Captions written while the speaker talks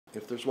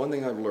If there's one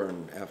thing I've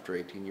learned after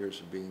 18 years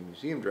of being a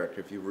museum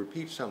director, if you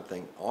repeat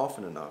something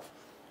often enough,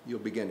 you'll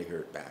begin to hear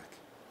it back.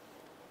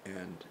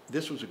 And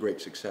this was a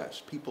great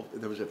success.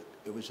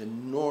 It was an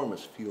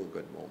enormous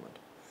feel-good moment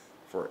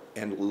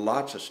and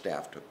lots of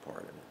staff took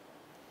part in it.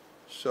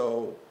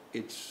 So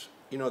it's,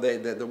 you know,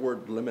 the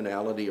word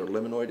liminality or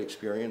liminoid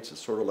experience is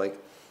sort of like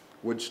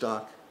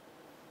Woodstock.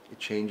 It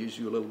changes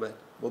you a little bit.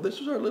 Well, this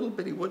was our little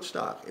bitty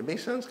Woodstock. It may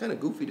sound kind of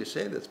goofy to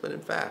say this, but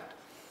in fact,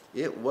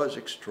 it was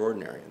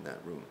extraordinary in that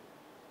room.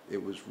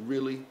 It was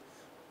really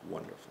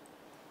wonderful.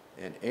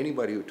 And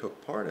anybody who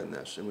took part in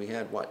this, and we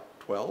had, what,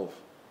 12?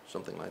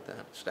 Something like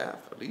that, staff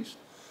at least.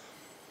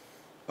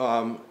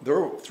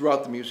 They're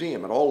throughout the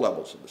museum at all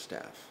levels of the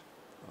staff.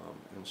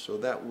 And so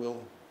that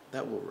will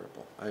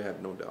ripple. I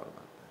have no doubt about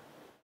that.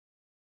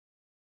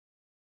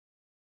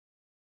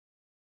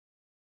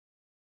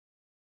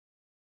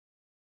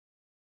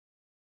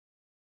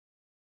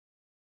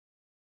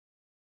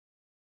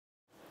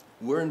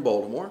 We're in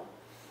Baltimore,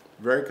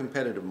 very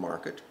competitive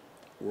market.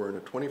 We're in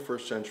a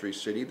 21st century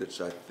city that's,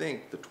 I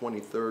think, the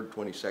 23rd,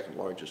 22nd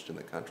largest in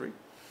the country.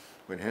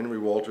 When Henry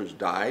Walters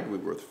died, we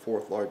were the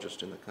 4th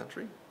largest in the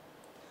country,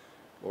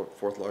 or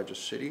 4th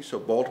largest city. So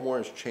Baltimore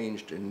has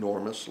changed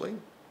enormously.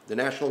 The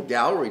National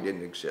Gallery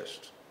didn't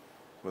exist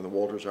when the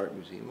Walters Art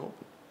Museum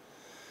opened.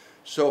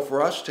 So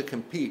for us to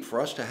compete, for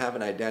us to have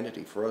an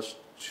identity, for us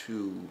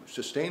to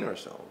sustain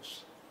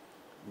ourselves,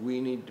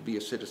 we need to be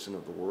a citizen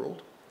of the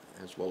world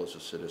as well as a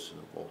citizen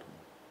of Baltimore.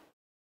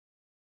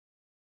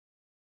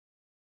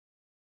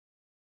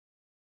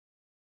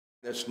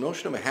 This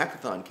notion of a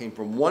hackathon came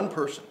from one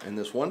person, and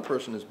this one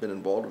person has been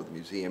involved with the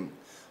museum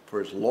for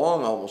as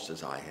long almost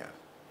as I have.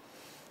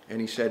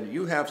 And he said,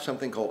 you have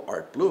something called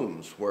art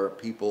blooms, where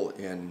people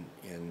in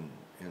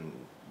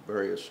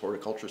various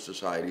horticulture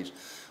societies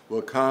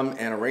will come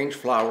and arrange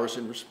flowers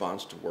in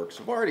response to works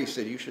of art. He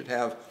said, you should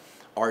have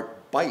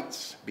Art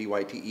Bytes,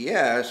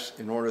 B-Y-T-E-S,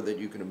 in order that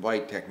you can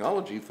invite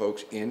technology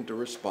folks in to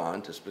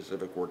respond to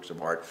specific works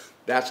of art.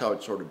 That's how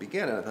it sort of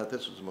began, and I thought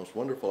this was the most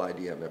wonderful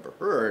idea I've ever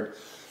heard.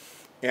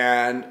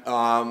 And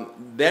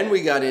then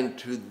we got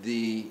into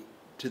the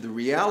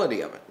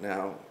reality of it.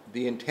 Now,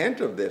 the intent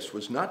of this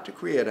was not to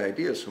create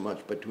ideas so much,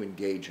 but to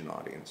engage an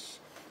audience,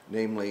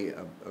 namely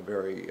a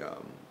very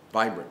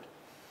vibrant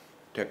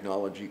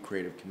technology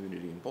creative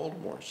community in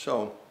Baltimore.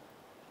 So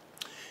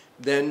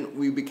then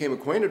we became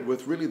acquainted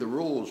with really the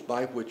rules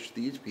by which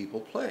these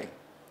people play.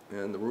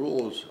 And the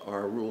rules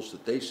are rules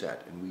that they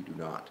set, and we do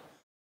not.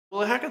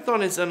 Well, a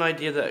hackathon is an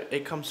idea that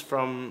it comes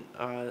from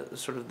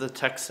sort of the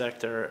tech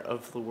sector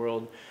of the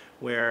world,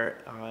 where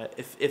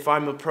if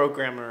I'm a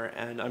programmer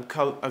and I've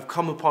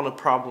come upon a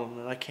problem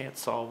that I can't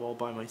solve all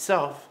by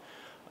myself,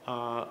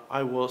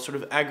 I will sort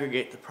of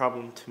aggregate the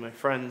problem to my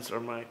friends or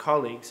my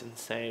colleagues and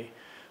say,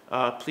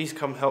 please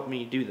come help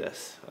me do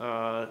this.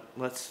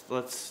 Let's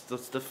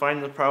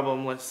define the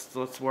problem.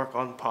 Let's work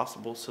on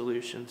possible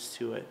solutions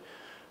to it.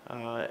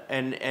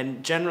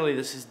 And generally,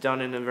 this is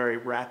done in a very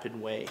rapid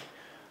way.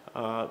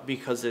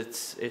 Because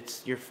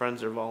it's your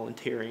friends are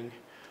volunteering,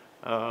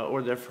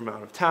 or they're from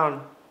out of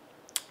town.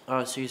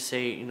 So you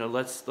say, you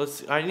know,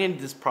 I need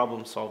this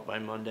problem solved by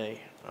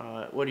Monday.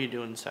 What are you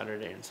doing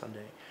Saturday and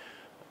Sunday?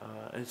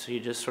 And so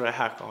you just sort of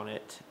hack on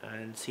it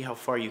and see how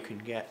far you can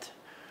get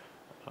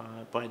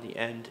by the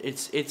end.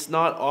 It's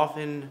not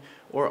often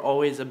or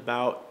always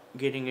about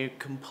getting a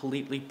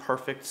completely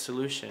perfect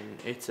solution.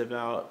 It's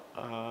about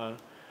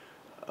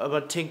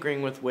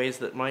tinkering with ways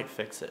that might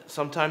fix it.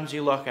 Sometimes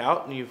you luck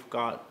out and you've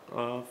got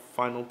a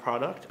final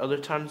product. Other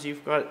times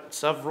you've got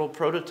several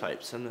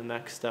prototypes, and the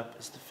next step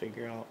is to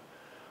figure out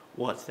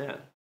what then.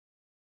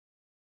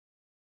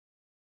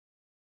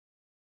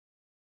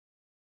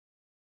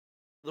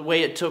 The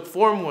way it took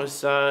form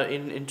was,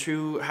 in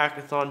true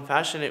hackathon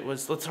fashion, it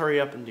was, let's hurry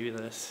up and do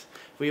this.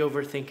 If we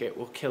overthink it,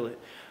 we'll kill it.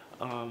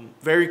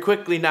 Very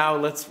quickly now,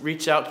 let's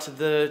reach out to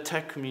the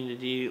tech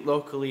community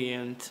locally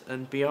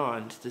and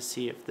beyond to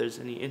see if there's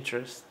any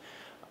interest.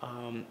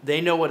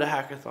 They know what a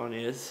hackathon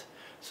is,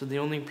 so the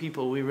only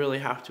people we really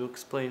have to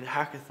explain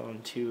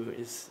hackathon to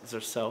is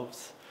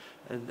ourselves,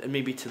 and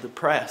maybe to the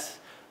press,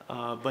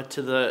 but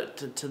to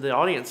the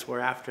audience we're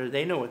after,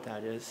 they know what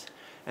that is,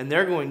 and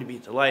they're going to be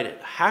delighted.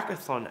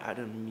 Hackathon at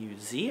a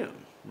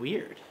museum,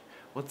 weird.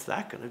 What's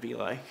that going to be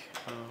like?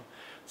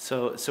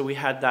 So we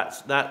had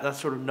that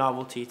sort of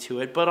novelty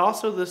to it, but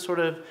also the sort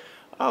of,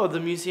 oh, the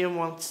museum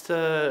wants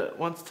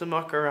to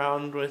muck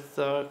around with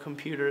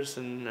computers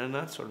and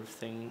that sort of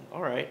thing.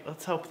 All right,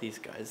 let's help these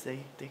guys.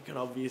 They could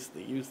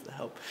obviously use the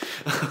help.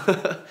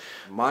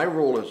 My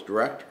role as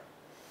director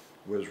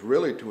was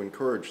really to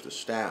encourage the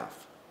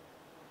staff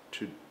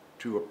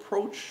to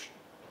approach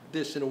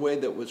this in a way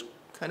that was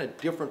kind of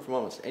different from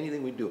almost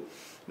anything we do. You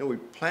know, we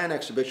plan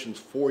exhibitions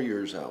 4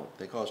 years out.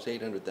 They cost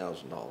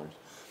 $800,000.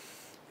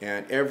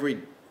 And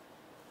every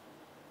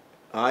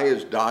I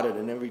is dotted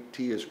and every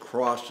T is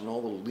crossed and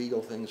all the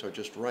legal things are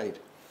just right.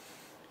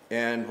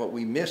 And what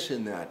we miss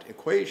in that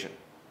equation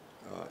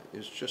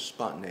is just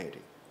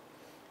spontaneity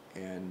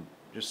and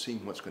just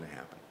seeing what's going to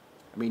happen.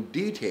 I mean,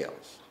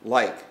 details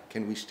like,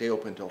 can we stay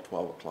open until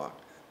 12 o'clock?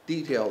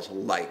 Details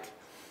like,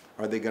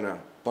 are they going to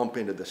bump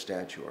into the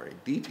statuary?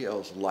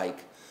 Details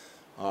like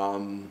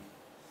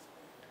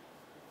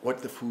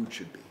what the food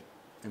should be.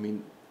 I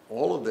mean,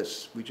 all of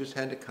this, we just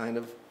had to kind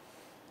of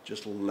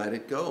just let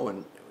it go,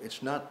 and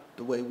it's not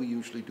the way we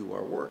usually do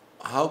our work.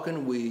 How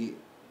can we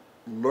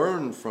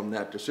learn from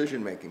that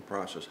decision-making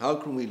process? How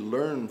can we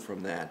learn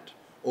from that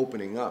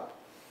opening up?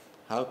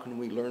 How can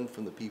we learn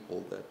from the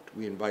people that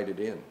we invited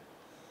in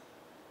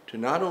to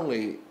not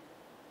only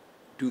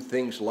do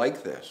things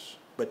like this,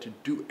 but to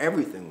do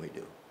everything we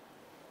do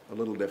a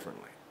little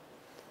differently?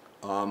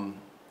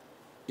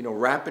 You know,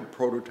 rapid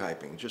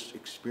prototyping, just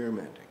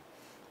experimenting,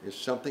 is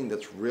something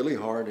that's really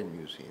hard in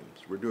museums.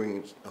 We're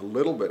doing a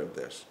little bit of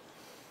this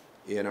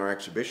in our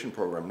exhibition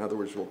program. In other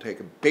words, we'll take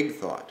a big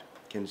thought,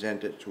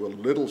 condense it to a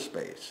little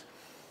space,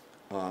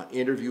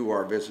 interview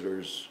our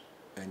visitors,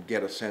 and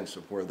get a sense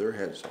of where their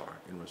heads are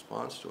in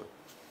response to it.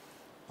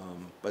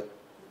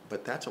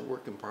 But that's a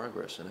work in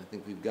progress, and I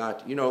think we've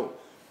got, you know,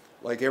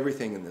 like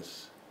everything in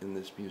this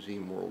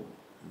museum world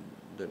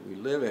that we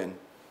live in,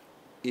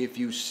 if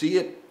you see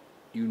it,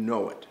 you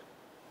know it.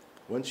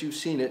 Once you've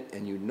seen it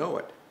and you know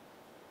it,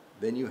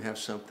 then you have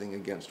something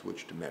against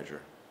which to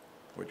measure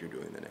what you're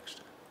doing the next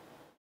time.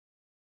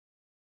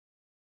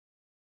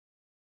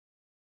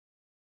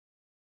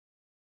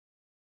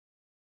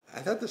 I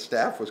thought the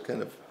staff was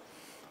kind of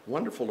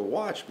wonderful to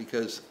watch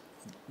because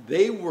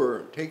they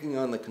were taking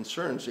on the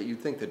concerns that you'd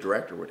think the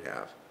director would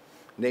have,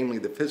 namely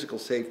the physical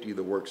safety of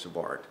the works of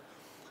art,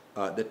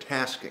 the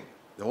tasking.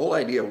 The whole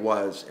idea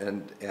was,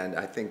 and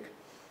I think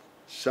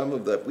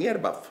we had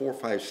about 4 or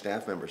 5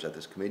 staff members at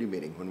this committee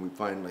meeting when we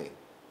finally,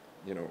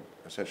 you know,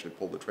 essentially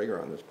pulled the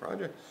trigger on this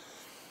project.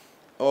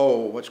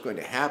 Oh, what's going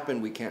to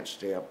happen? We can't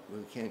stay up.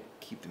 We can't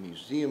keep the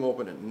museum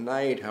open at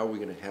night. How are we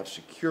going to have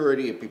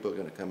security? If people are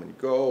going to come and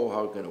go? How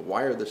are we going to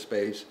wire the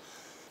space?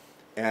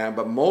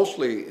 But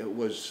mostly it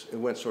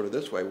went sort of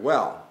this way.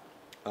 Well,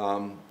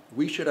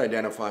 we should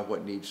identify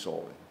what needs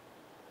solving.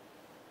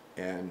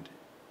 And,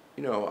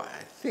 you know,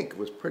 I think it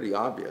was pretty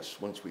obvious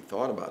once we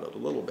thought about it a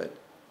little bit.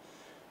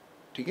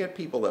 To get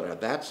people that are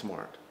that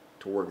smart,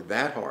 to work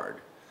that hard,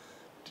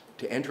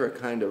 to enter a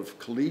kind of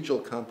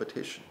collegial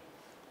competition,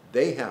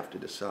 they have to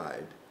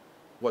decide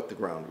what the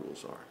ground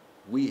rules are.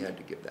 We had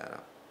to give that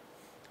up.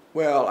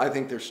 Well, I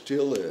think there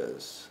still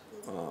is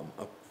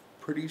a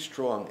pretty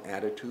strong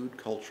attitude,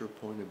 culture,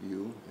 point of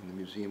view in the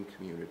museum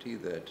community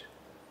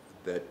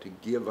that to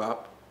give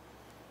up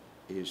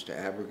is to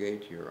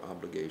abrogate your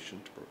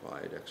obligation to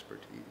provide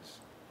expertise.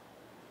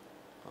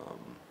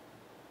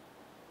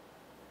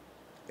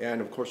 And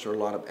of course, there are a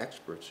lot of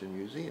experts in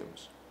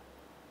museums.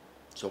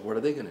 So what are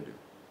they going to do?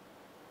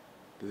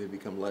 Do they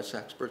become less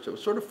experts? It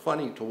was sort of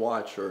funny to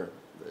watch, or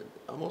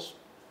almost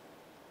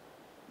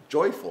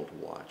joyful to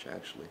watch,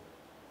 actually.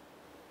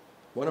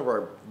 One of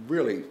our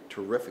really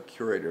terrific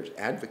curators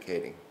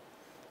advocating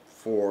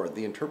for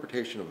the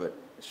interpretation of a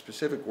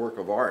specific work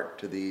of art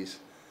to these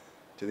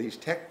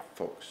tech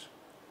folks.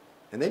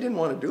 And they didn't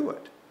want to do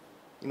it.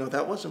 You know,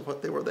 that wasn't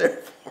what they were there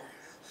for.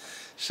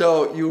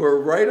 So you were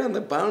right on the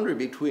boundary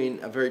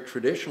between a very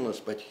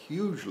traditionalist but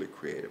hugely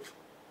creative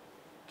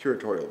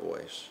curatorial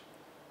voice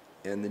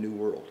and the new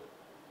world.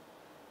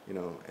 You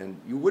know, and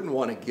you wouldn't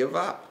want to give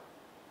up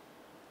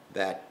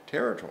that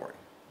territory.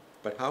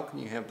 But how can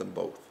you have them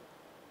both?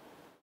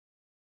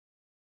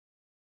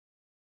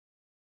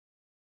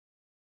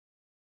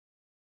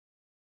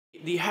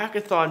 The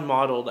hackathon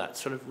model, that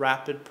sort of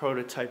rapid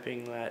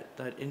prototyping,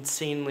 that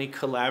insanely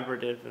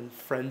collaborative and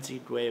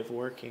frenzied way of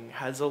working,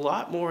 has a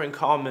lot more in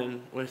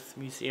common with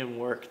museum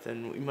work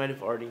than we might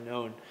have already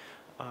known.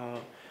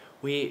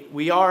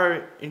 We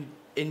are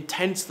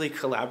intensely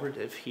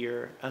collaborative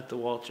here at the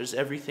Walters.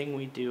 Everything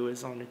we do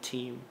is on a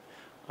team.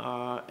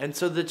 And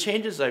so the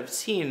changes I've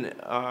seen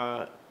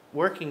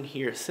working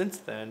here since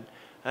then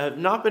have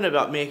not been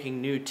about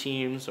making new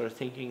teams or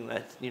thinking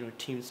that, you know,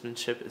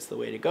 teamsmanship is the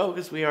way to go,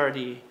 because we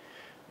already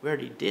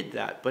did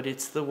that, but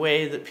it's the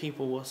way that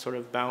people will sort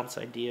of bounce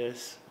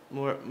ideas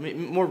more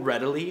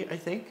readily, I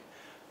think.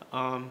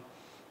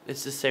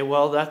 It's to say,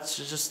 well, that's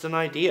just an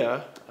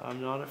idea.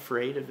 I'm not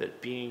afraid of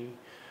it being,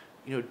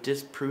 you know,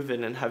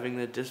 disproven and having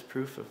the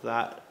disproof of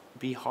that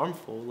be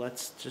harmful.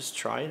 Let's just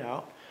try it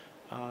out.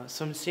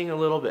 So I'm seeing a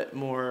little bit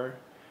more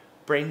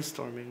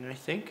brainstorming, I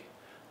think,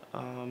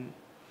 and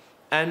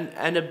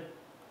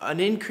an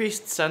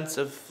increased sense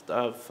of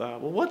well,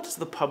 what does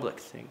the public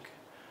think?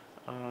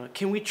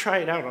 Can we try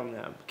it out on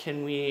them?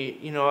 Can we,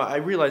 you know, I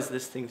realize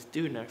this thing's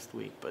due next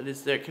week, but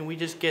can we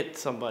just get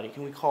somebody?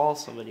 Can we call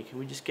somebody? Can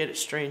we just get a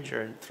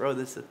stranger and throw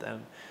this at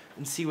them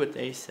and see what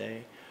they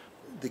say?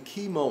 The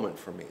key moment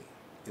for me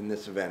in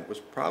this event was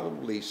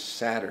probably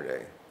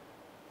Saturday,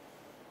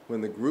 when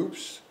the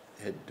groups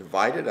had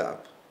divided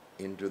up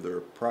into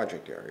their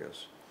project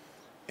areas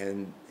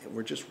and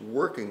were just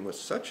working with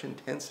such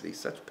intensity,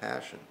 such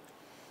passion,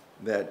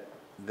 that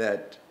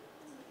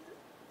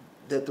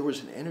there was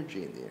an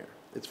energy in the air.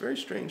 It's very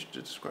strange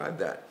to describe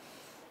that,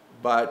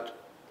 but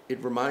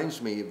it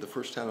reminds me of the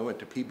first time I went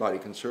to Peabody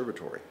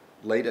Conservatory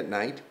late at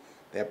night.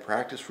 They have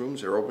practice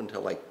rooms that are open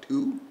till like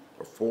 2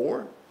 or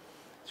 4.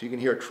 So you can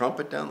hear a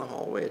trumpet down the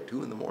hallway at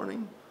 2 in the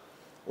morning.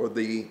 Or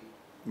the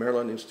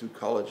Maryland Institute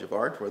College of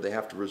Art, where they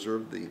have to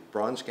reserve the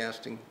bronze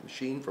casting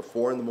machine for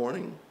 4 in the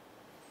morning.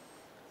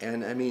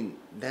 And I mean,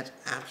 that's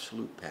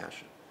absolute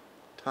passion.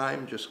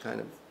 Time just kind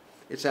of,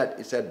 it's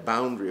that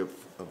boundary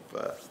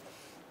of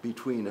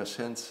between a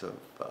sense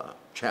of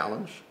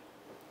challenge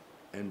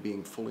and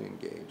being fully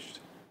engaged.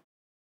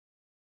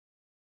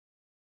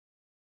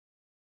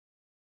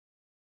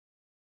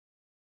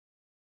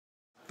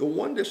 The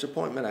one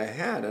disappointment I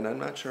had, and I'm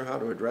not sure how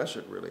to address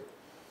it really,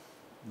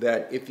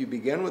 that if you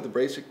begin with the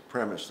basic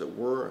premise that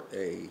we're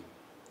a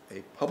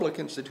public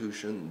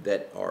institution,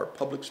 that our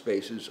public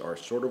spaces are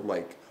sort of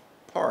like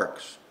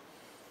parks,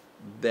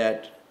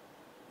 that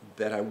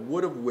I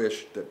would have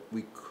wished that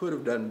we could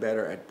have done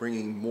better at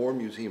bringing more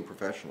museum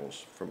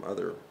professionals from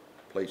other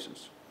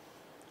places,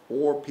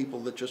 or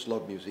people that just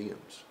love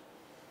museums.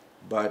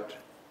 But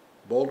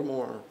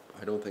Baltimore,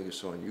 I don't think is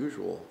so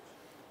unusual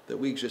that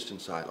we exist in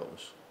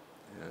silos,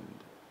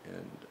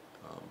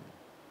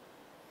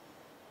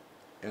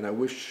 and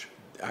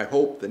I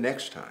hope the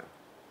next time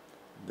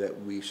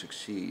that we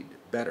succeed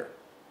better,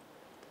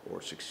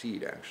 or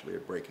succeed actually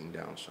at breaking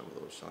down some of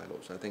those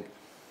silos. I think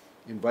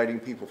inviting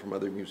people from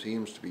other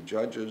museums to be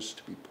judges,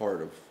 to be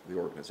part of the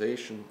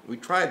organization, we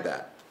tried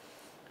that.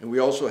 And we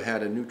also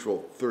had a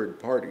neutral third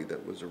party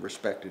that was a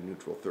respected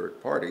neutral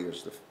third party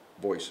as the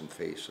voice and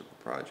face of the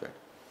project.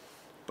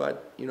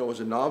 But, you know, it was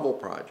a novel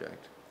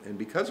project, and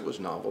because it was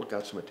novel, it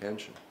got some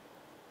attention.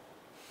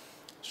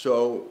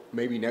 So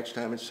maybe next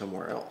time it's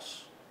somewhere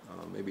else.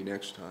 Maybe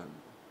next time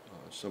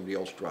somebody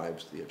else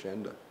drives the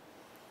agenda.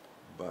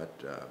 But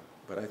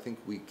I think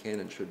we can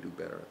and should do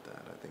better at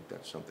that. I think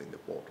that's something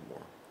that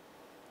Baltimore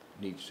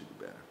needs to do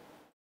better.